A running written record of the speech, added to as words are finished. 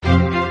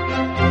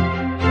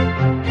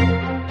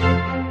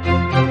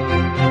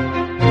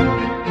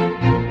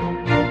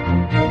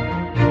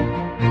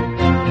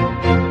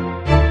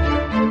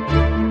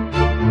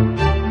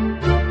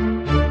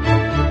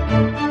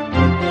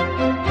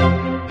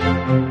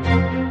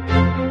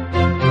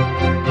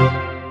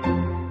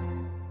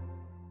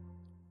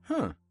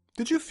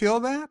Did you feel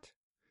that?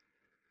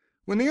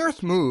 When the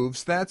Earth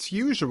moves, that's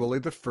usually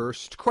the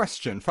first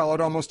question,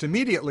 followed almost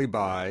immediately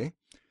by,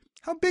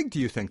 how big do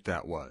you think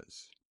that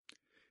was?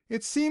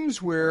 It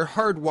seems we're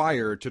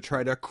hardwired to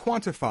try to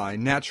quantify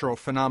natural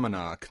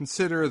phenomena.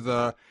 Consider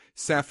the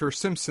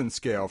Saffir-Simpson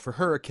scale for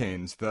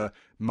hurricanes, the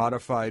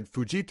modified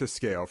Fujita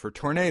scale for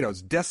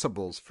tornadoes,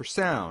 decibels for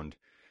sound,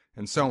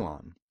 and so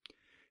on.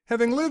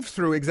 Having lived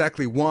through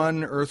exactly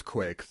one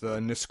earthquake, the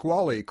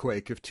Nisqually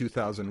quake of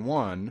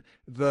 2001,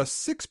 the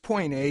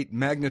 6.8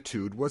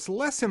 magnitude was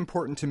less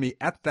important to me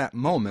at that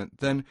moment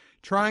than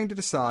trying to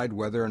decide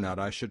whether or not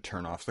I should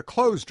turn off the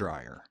clothes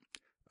dryer.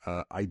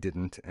 I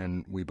didn't,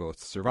 and we both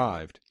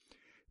survived.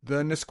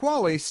 The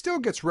Nisqually still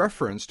gets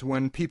referenced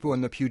when people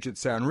in the Puget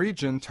Sound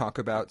region talk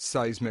about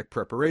seismic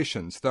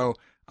preparations, though,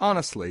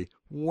 honestly,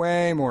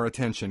 way more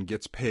attention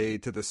gets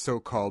paid to the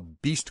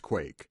so-called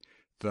Beastquake,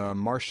 the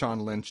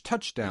Marshawn Lynch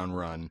touchdown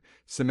run,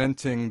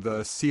 cementing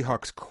the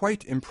Seahawks'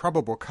 quite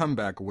improbable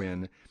comeback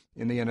win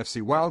in the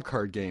NFC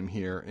wildcard game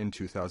here in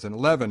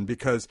 2011,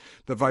 because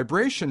the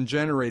vibration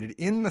generated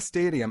in the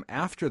stadium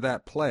after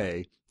that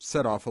play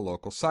set off a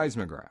local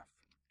seismograph.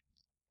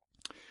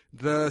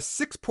 The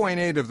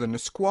 6.8 of the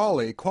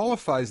Nisqually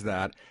qualifies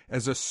that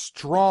as a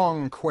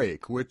strong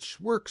quake, which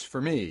works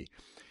for me.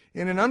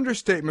 In an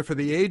understatement for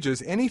the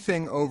ages,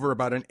 anything over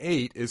about an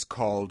 8 is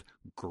called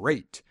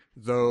great,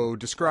 though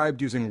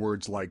described using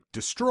words like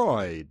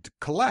destroyed,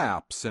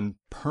 collapse, and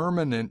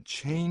permanent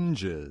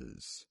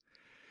changes.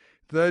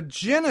 The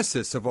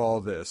genesis of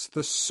all this,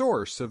 the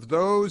source of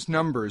those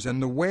numbers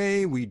and the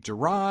way we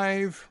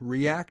derive,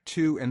 react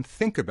to, and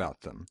think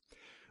about them,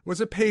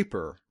 was a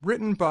paper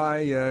written by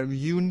a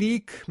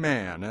unique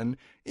man, an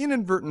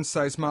inadvertent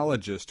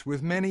seismologist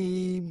with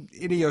many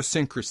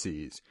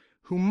idiosyncrasies,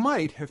 who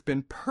might have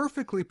been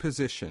perfectly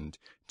positioned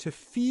to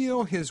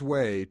feel his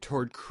way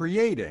toward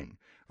creating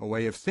a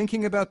way of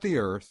thinking about the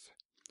Earth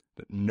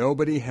that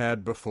nobody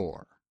had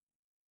before.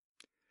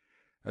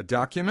 A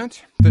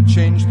document that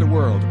changed the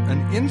world,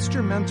 an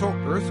instrumental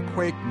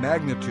earthquake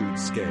magnitude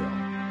scale,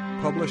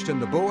 published in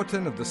the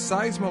Bulletin of the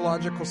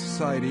Seismological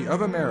Society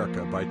of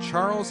America by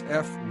Charles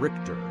F.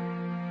 Richter.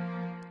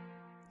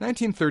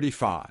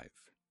 1935.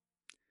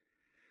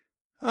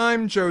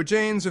 I'm Joe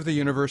Janes of the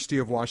University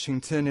of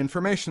Washington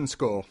Information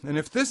School, and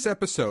if this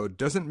episode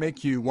doesn't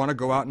make you want to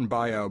go out and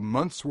buy a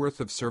month's worth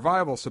of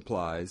survival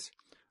supplies,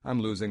 I'm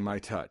losing my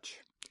touch.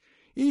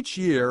 Each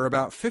year,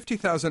 about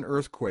 50,000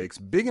 earthquakes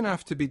big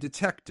enough to be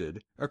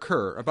detected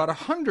occur, about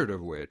 100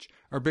 of which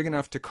are big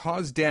enough to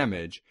cause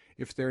damage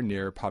if they're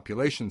near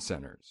population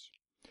centers.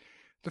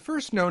 The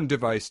first known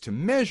device to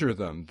measure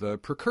them, the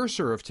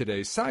precursor of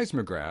today's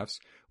seismographs,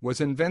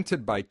 was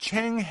invented by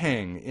Chang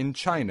Heng in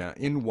China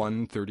in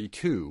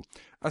 132,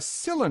 a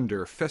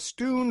cylinder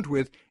festooned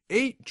with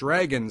 8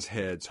 dragon's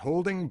heads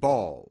holding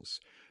balls.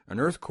 An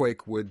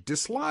earthquake would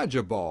dislodge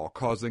a ball,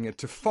 causing it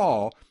to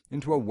fall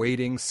into a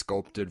waiting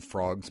sculpted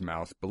frog's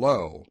mouth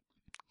below.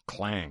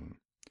 Clang.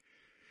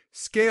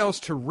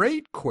 Scales to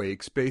rate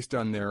quakes based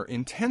on their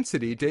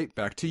intensity date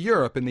back to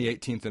Europe in the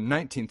 18th and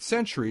 19th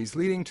centuries,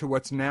 leading to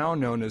what's now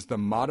known as the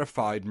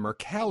modified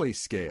Mercalli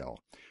scale,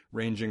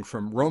 ranging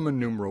from Roman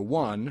numeral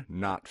 1,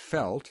 not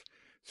felt,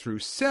 through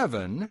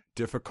 7,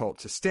 difficult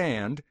to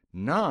stand,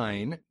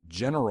 9,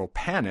 general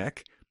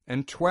panic,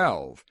 and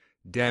 12,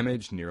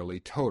 damage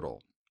nearly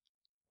total.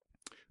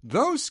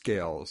 Those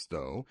scales,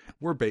 though,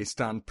 were based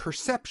on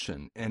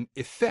perception and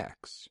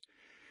effects.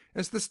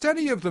 As the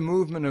study of the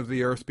movement of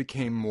the Earth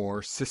became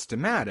more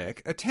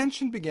systematic,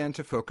 attention began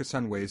to focus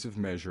on ways of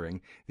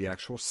measuring the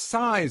actual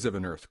size of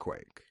an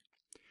earthquake.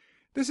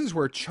 This is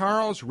where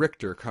Charles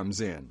Richter comes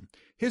in.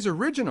 His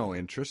original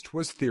interest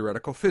was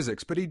theoretical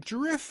physics, but he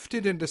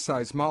drifted into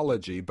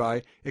seismology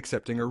by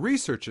accepting a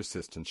research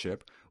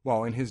assistantship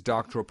while in his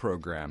doctoral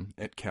program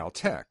at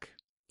Caltech.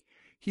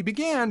 He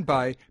began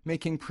by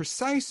making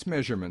precise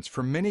measurements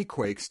for many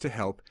quakes to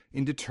help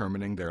in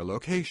determining their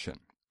location.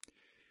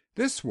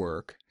 This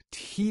work,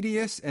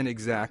 tedious and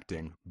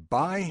exacting,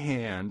 by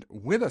hand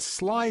with a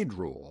slide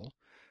rule,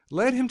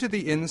 led him to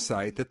the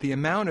insight that the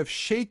amount of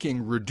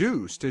shaking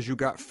reduced as you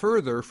got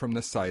further from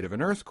the site of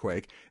an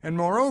earthquake, and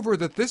moreover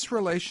that this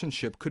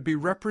relationship could be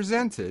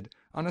represented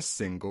on a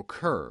single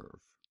curve.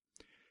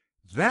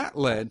 That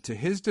led to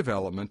his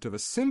development of a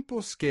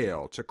simple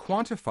scale to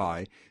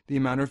quantify the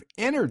amount of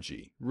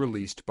energy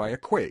released by a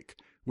quake,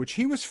 which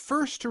he was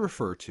first to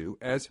refer to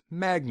as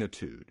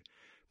magnitude,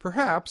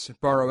 perhaps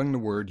borrowing the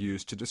word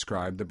used to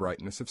describe the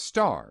brightness of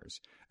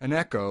stars, an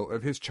echo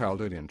of his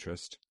childhood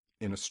interest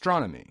in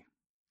astronomy.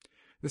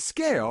 The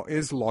scale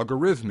is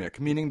logarithmic,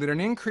 meaning that an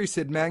increase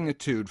in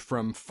magnitude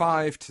from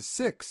 5 to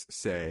 6,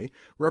 say,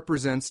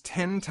 represents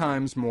 10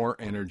 times more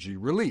energy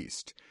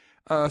released,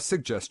 a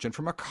suggestion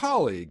from a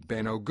colleague,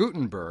 Benno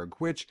Gutenberg,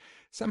 which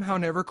somehow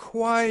never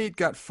quite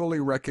got fully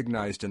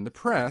recognized in the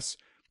press,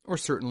 or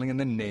certainly in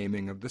the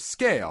naming of the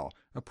scale,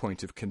 a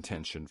point of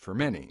contention for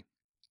many.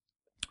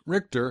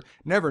 Richter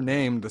never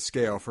named the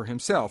scale for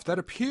himself. That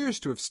appears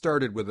to have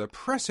started with a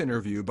press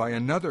interview by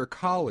another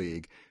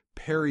colleague,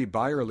 Perry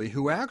Byerly,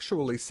 who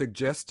actually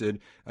suggested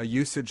a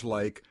usage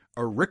like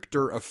a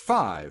Richter of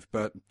 5,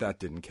 but that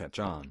didn't catch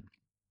on.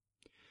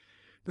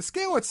 The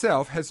scale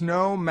itself has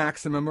no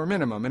maximum or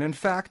minimum, and in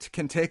fact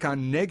can take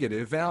on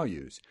negative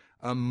values.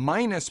 A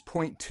minus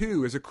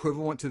 0.2 is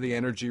equivalent to the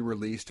energy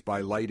released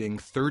by lighting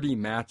 30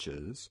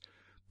 matches,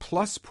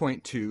 plus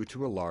 0.2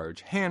 to a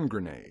large hand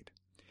grenade.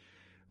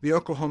 The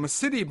Oklahoma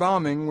City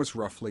bombing was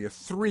roughly a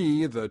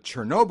 3, the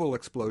Chernobyl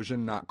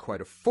explosion not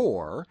quite a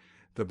 4,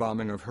 the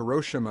bombing of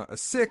Hiroshima a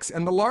 6,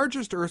 and the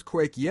largest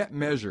earthquake yet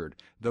measured,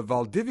 the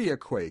Valdivia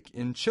quake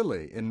in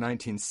Chile in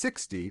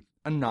 1960,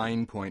 a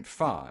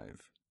 9.5.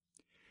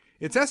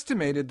 It's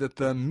estimated that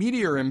the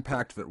meteor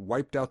impact that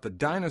wiped out the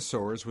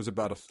dinosaurs was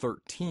about a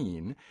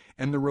 13,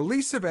 and the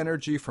release of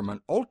energy from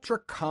an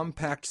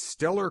ultra-compact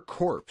stellar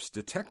corpse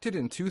detected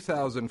in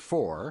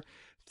 2004,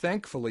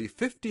 thankfully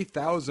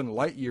 50,000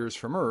 light-years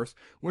from Earth,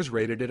 was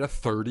rated at a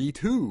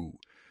 32,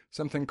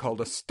 something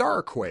called a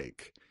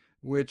starquake,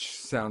 which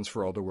sounds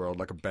for all the world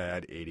like a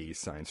bad 80s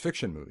science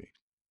fiction movie.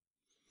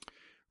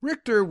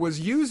 Richter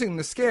was using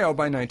the scale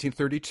by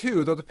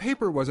 1932, though the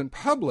paper wasn't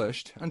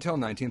published until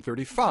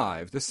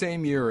 1935, the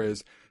same year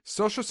as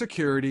Social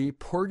Security,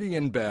 Porgy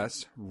and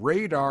Bess,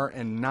 Radar,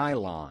 and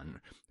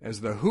Nylon. As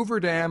the Hoover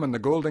Dam and the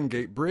Golden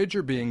Gate Bridge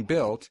are being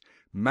built,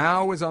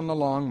 Mao is on the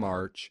Long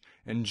March,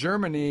 and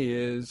Germany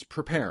is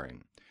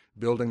preparing,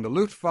 building the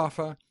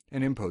Luftwaffe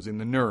and imposing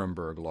the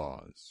Nuremberg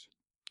laws.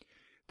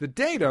 The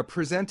data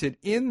presented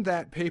in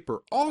that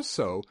paper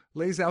also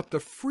lays out the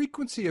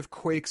frequency of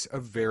quakes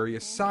of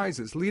various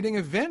sizes, leading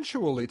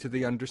eventually to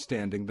the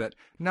understanding that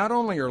not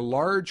only are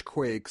large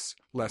quakes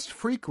less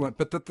frequent,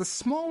 but that the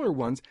smaller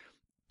ones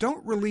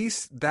don't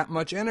release that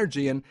much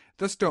energy and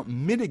thus don't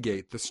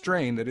mitigate the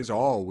strain that is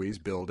always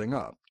building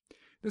up.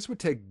 This would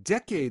take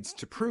decades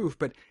to prove,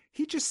 but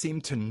he just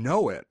seemed to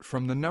know it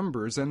from the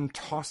numbers and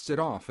tossed it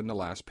off in the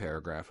last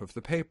paragraph of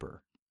the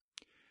paper.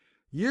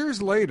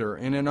 Years later,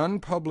 in an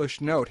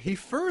unpublished note, he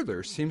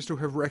further seems to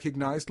have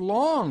recognized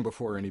long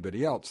before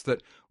anybody else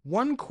that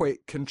one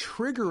quake can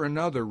trigger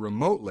another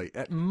remotely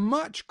at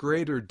much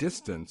greater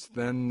distance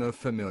than the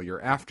familiar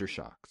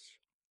aftershocks.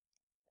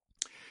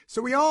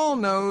 So we all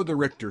know the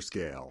Richter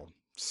scale,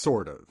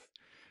 sort of.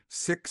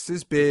 6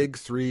 is big,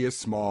 3 is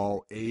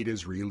small, 8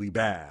 is really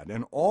bad,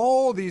 and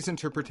all these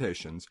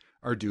interpretations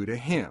are due to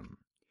him.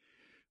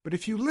 But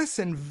if you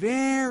listen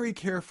very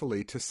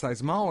carefully to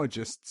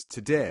seismologists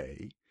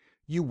today,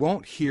 you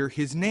won't hear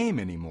his name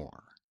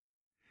anymore,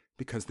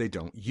 because they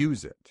don't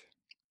use it.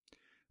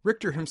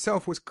 Richter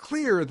himself was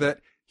clear that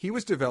he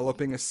was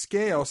developing a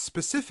scale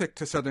specific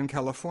to Southern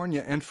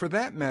California, and for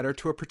that matter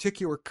to a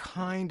particular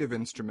kind of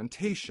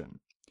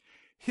instrumentation.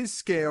 His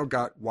scale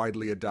got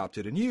widely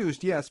adopted and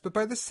used, yes, but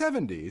by the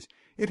 70s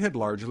it had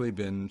largely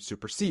been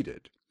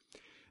superseded.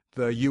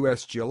 The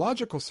U.S.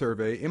 Geological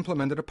Survey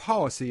implemented a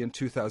policy in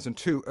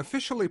 2002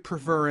 officially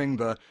preferring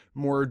the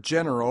more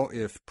general,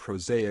 if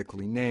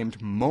prosaically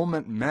named,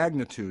 moment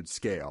magnitude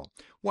scale,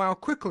 while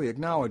quickly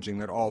acknowledging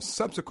that all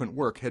subsequent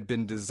work had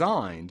been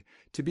designed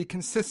to be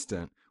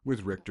consistent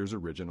with Richter's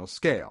original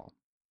scale.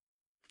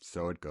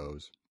 So it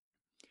goes.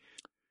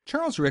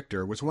 Charles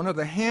Richter was one of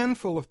the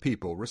handful of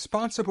people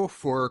responsible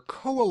for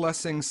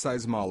coalescing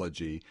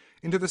seismology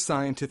into the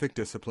scientific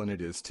discipline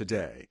it is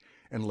today,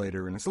 and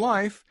later in his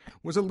life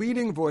was a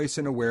leading voice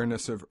in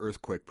awareness of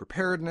earthquake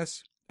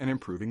preparedness and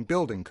improving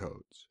building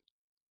codes.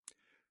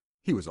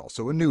 He was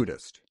also a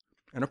nudist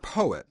and a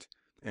poet,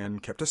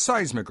 and kept a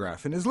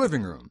seismograph in his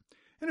living room,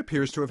 and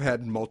appears to have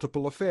had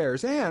multiple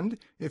affairs, and,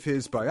 if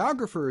his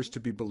biographer is to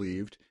be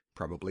believed,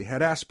 probably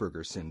had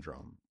Asperger's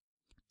syndrome.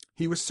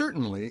 He was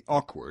certainly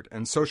awkward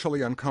and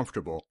socially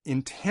uncomfortable,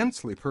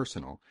 intensely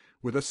personal,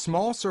 with a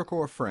small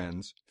circle of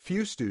friends,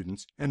 few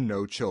students, and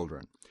no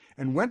children,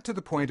 and went to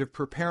the point of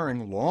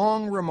preparing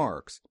long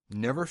remarks,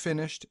 never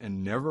finished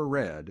and never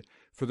read,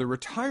 for the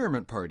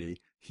retirement party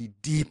he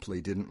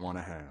deeply didn't want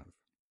to have.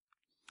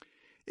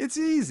 It's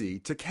easy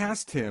to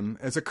cast him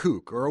as a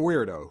kook or a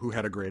weirdo who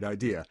had a great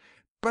idea,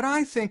 but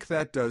I think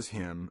that does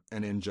him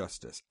an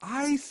injustice.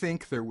 I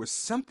think there was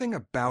something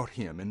about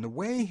him in the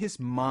way his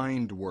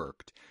mind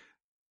worked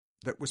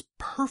that was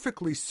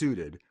perfectly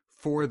suited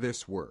for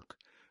this work.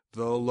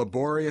 The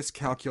laborious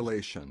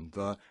calculation,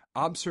 the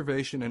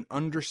observation and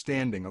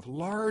understanding of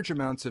large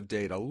amounts of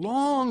data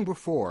long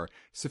before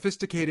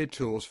sophisticated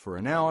tools for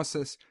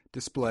analysis,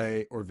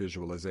 display, or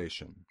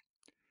visualization.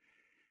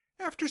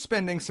 After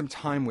spending some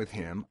time with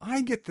him,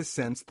 I get the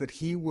sense that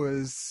he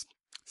was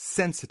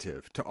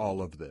sensitive to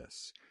all of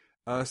this.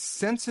 A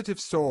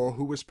sensitive soul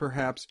who was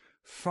perhaps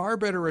far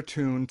better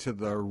attuned to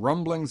the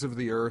rumblings of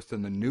the earth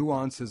and the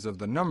nuances of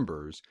the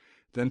numbers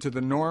than to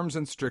the norms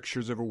and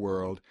strictures of a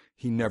world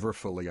he never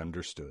fully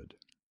understood.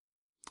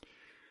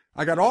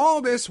 I got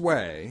all this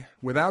way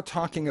without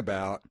talking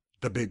about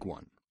the big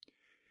one.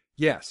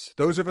 Yes,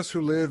 those of us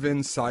who live in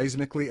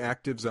seismically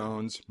active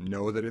zones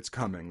know that it's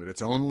coming, that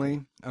it's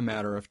only a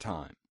matter of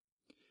time.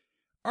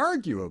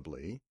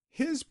 Arguably,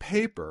 his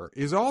paper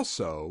is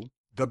also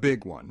the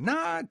big one,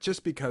 not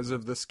just because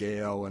of the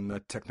scale and the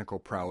technical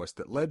prowess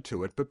that led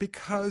to it, but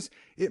because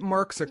it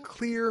marks a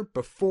clear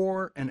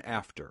before and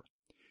after.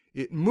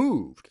 It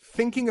moved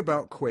thinking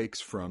about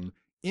quakes from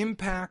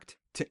impact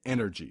to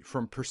energy,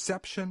 from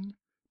perception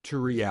to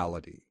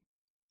reality.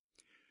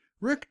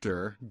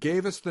 Richter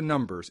gave us the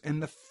numbers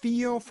and the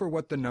feel for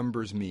what the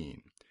numbers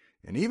mean.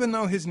 And even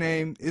though his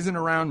name isn't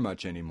around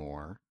much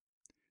anymore,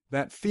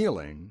 that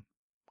feeling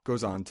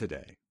goes on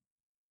today.